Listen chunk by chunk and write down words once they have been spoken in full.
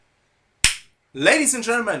Ladies and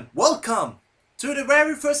gentlemen, welcome to the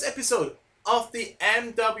very first episode of the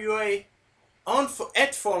MWA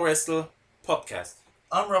at For Wrestle podcast.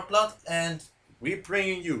 I'm Rob Blood and we're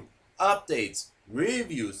bringing you updates,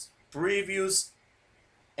 reviews, previews,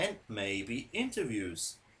 and maybe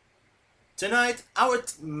interviews. Tonight, our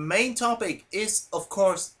main topic is, of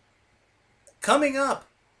course, coming up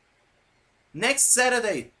next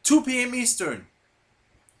Saturday, 2 p.m. Eastern,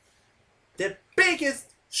 the biggest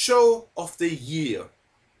show of the year.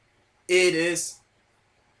 It is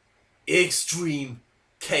Xtreme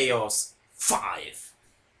Chaos 5.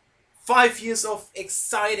 5 years of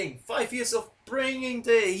exciting, 5 years of bringing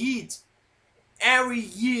the heat every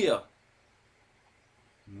year,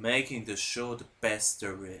 making the show the best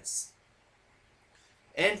there is.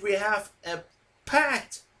 And we have a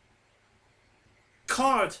packed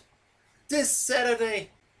card this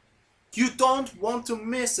Saturday. You don't want to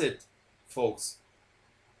miss it, folks.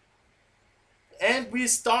 And we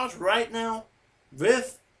start right now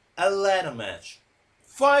with a ladder match.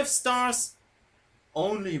 5 stars,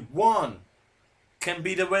 only one can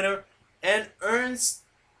be the winner and earns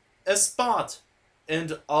a spot in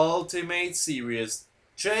the Ultimate Series.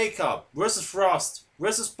 Jacob versus Frost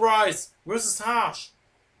versus Bryce versus Harsh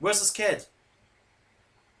versus Ked.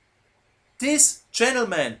 These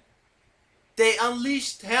gentlemen, they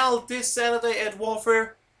unleashed hell this Saturday at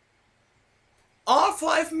Warfare. All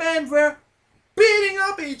 5 men were beating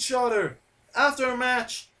up each other after a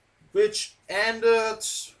match, which ended,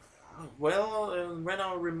 when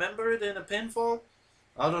I remember it, in a pinfall.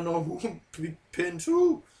 I don't know who pinned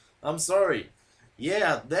who. I'm sorry.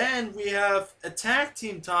 Yeah, then we have a tag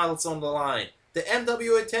team titles on the line. The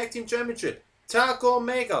MWA Tag Team Championship. Taco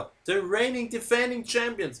Omega, the reigning defending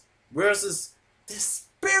champions, versus the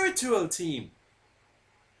spiritual team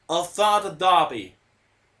of Father Darby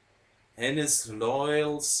and his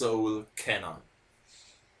loyal soul Kenan.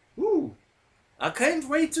 Ooh, I can't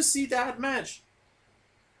wait to see that match.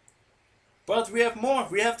 But we have more.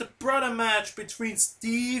 We have the brother match between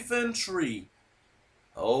Steve and Tree.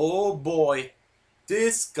 Oh boy,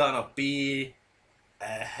 this gonna be a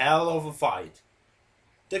hell of a fight.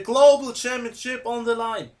 The global championship on the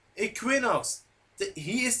line. Equinox,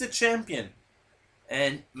 he is the champion.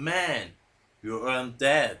 And man, you earned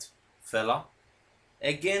that, fella.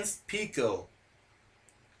 Against Pico.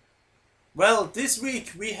 Well, this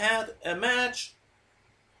week we had a match.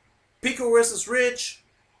 Pico versus Rich.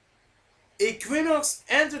 Equinox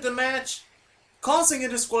entered the match, causing a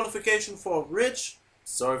disqualification for Rich.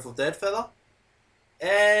 Sorry for that, fella.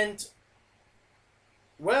 And,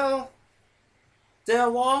 well, there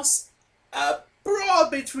was a brawl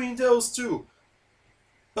between those two.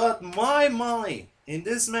 But my money in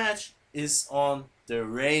this match is on the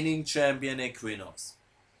reigning champion Equinox.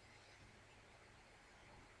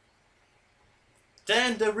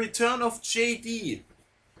 Then the return of JD.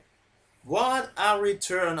 What a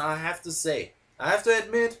return, I have to say. I have to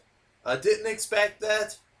admit, I didn't expect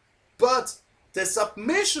that. But the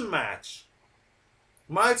submission match.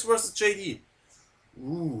 Miles versus JD.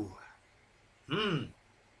 Ooh.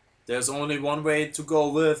 There's only one way to go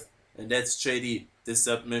with, and that's JD, the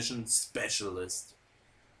submission specialist.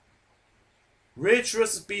 Rich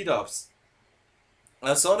versus Beat-Ups.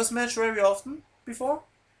 I saw this match very often before.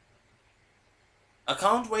 I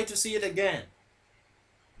can't wait to see it again.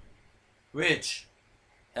 Rich,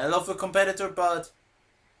 hell of a competitor, but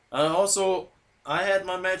I had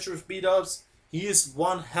my match with Beat-Ups. He is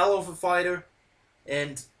one hell of a fighter.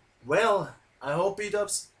 And, well, I hope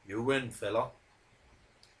Beat-Ups, you win, fella.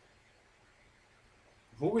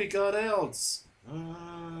 Who we got else?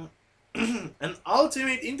 An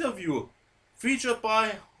ultimate interview featured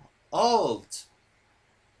by Alt.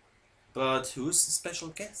 But who's the special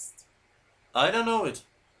guest? I don't know it.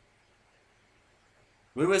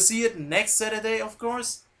 We will see it next Saturday, of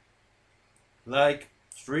course. Like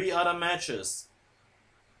 3 other matches.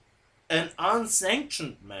 An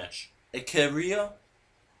unsanctioned match. A career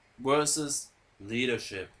versus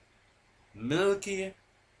leadership. Milky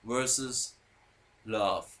versus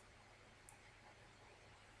Love.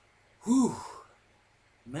 Whew.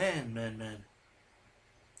 Man.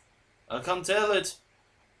 I can't tell it.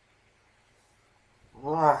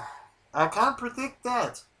 I can't predict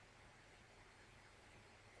that.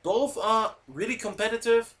 Both are really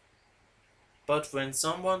competitive, but when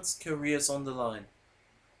someone's career is on the line,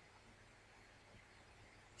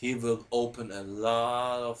 he will open a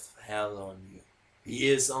lot of hell on you. He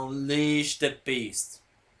is unleashed the beast.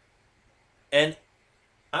 And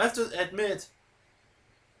I have to admit,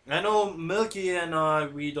 I know Milky and I,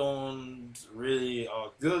 we don't really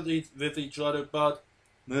are good with each other, but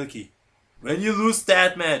Milky, when you lose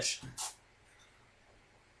that match,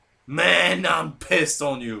 Man, I'm pissed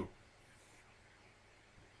on you.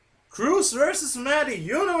 Cruz versus Maddie,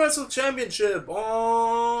 Universal Championship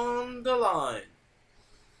on the line.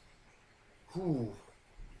 Whew.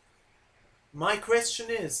 My question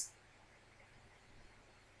is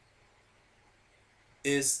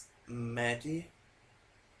Maddie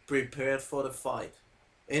prepared for the fight?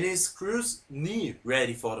 And is Cruz knee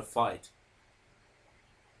ready for the fight?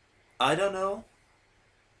 I don't know.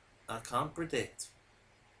 I can't predict.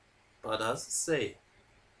 But as I say,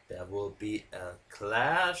 there will be a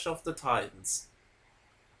clash of the Titans.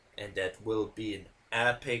 And that will be an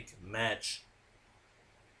epic match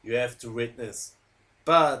you have to witness.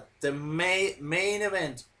 But the main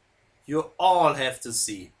event you all have to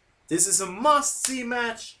see. This is a must-see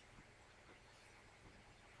match.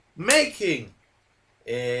 Making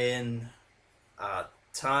in a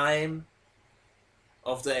time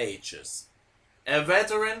of the ages. A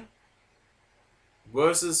veteran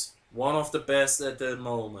versus one of the best at the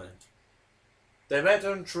moment. The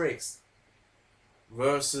veteran Tricks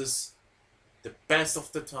versus the best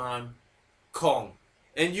of the time, Kong.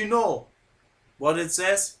 And you know what it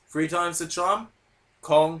says? 3 times the charm.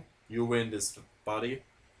 Kong, you win this, buddy.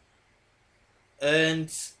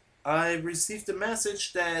 And I received a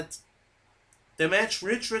message that the match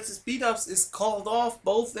Rich vs. Beat-Ups is called off,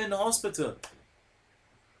 both in the hospital.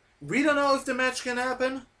 We don't know if the match can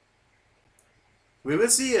happen. We will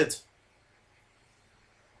see it.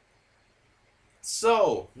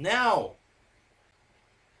 So, now,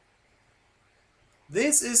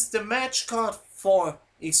 this is the match card for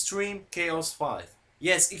Xtreme Chaos 5.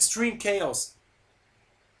 Yes, Xtreme Chaos.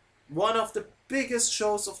 One of the biggest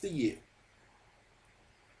shows of the year.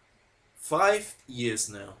 5 years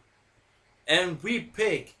now. And we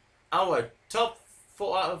pick our top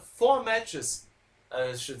four matches,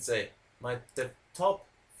 I should say. The top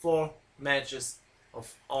 4 matches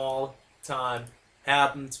of all time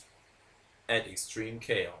happened at Xtreme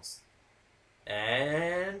Chaos.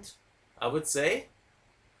 And I would say,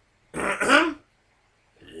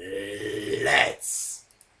 let's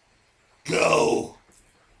go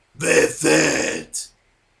with it.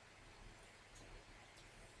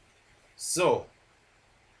 So,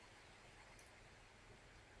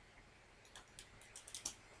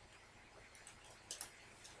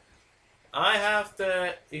 I have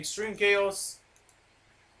the Xtreme Chaos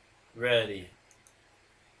ready.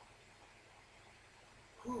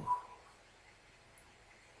 Whew.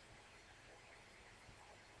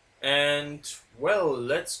 And well,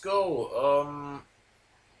 let's go.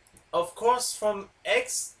 Of course, from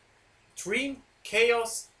Xtreme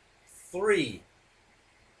Chaos 3.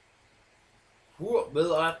 Who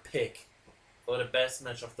will I pick for the best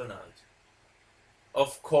match of the night?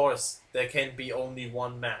 Of course, there can be only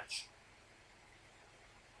one match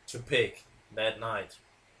to pick that night,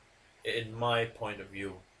 in my point of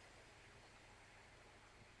view.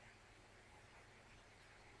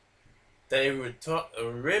 They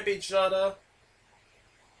rip each other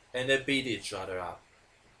and they beat each other up.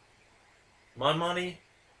 My money,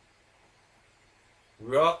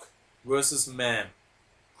 Rock versus Man.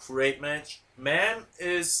 Great match. Man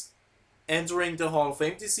is entering the Hall of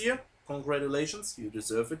Fame this year. Congratulations, you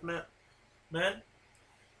deserve it, man.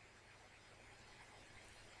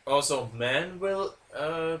 Also, Man will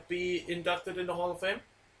be inducted in the Hall of Fame.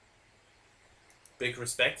 Big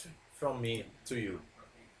respect from me to you.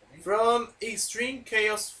 From Xtreme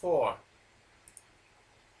Chaos 4.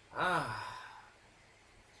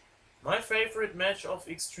 My favorite match of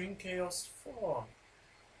Xtreme Chaos 4.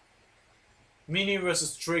 Mini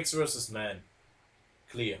versus Tricks versus Man.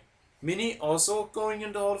 Clear. Mini also going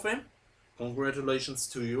in the Hall of Fame. Congratulations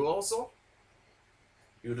to you also.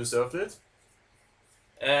 You deserved it.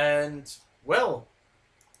 And, well,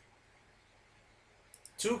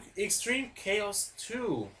 to Xtreme Chaos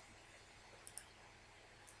 2.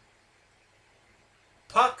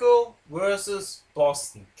 Paco versus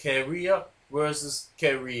Boston. Career versus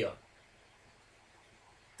career.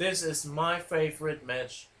 This is my favorite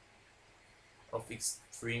match of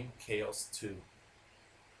Xtreme Chaos 2.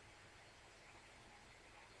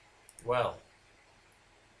 Well,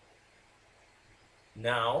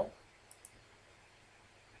 now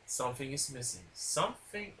something is missing.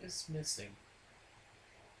 Something is missing.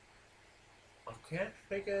 I can't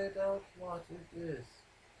figure it out what it is.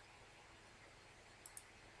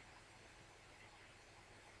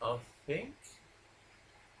 I think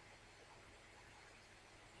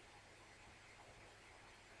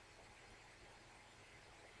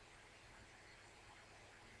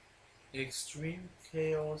Xtreme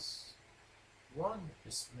Chaos 1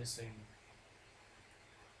 is missing.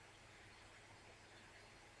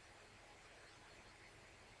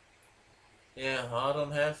 Yeah, I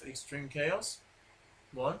don't have Extreme Chaos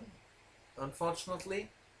 1,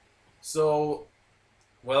 unfortunately. So,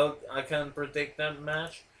 well, I can predict that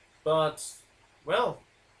match. But, well,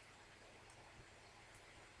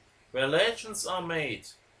 where legends are made.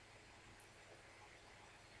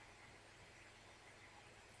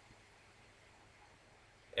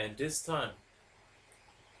 And this time,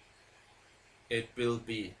 it will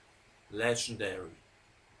be legendary.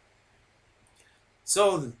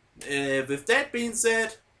 So, with that being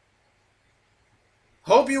said,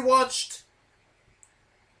 hope you watched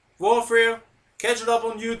Warfare. Catch it up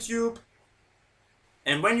on YouTube.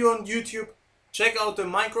 And when you're on YouTube, check out the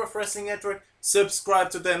Minecraft Wrestling Network. Subscribe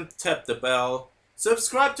to them, tap the bell.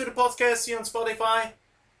 Subscribe to the podcast here on Spotify.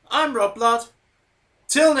 I'm Rob Blood.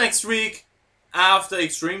 Till next week, after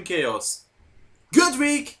Extreme Chaos. Good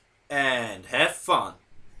week, and have fun.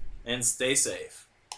 And stay safe.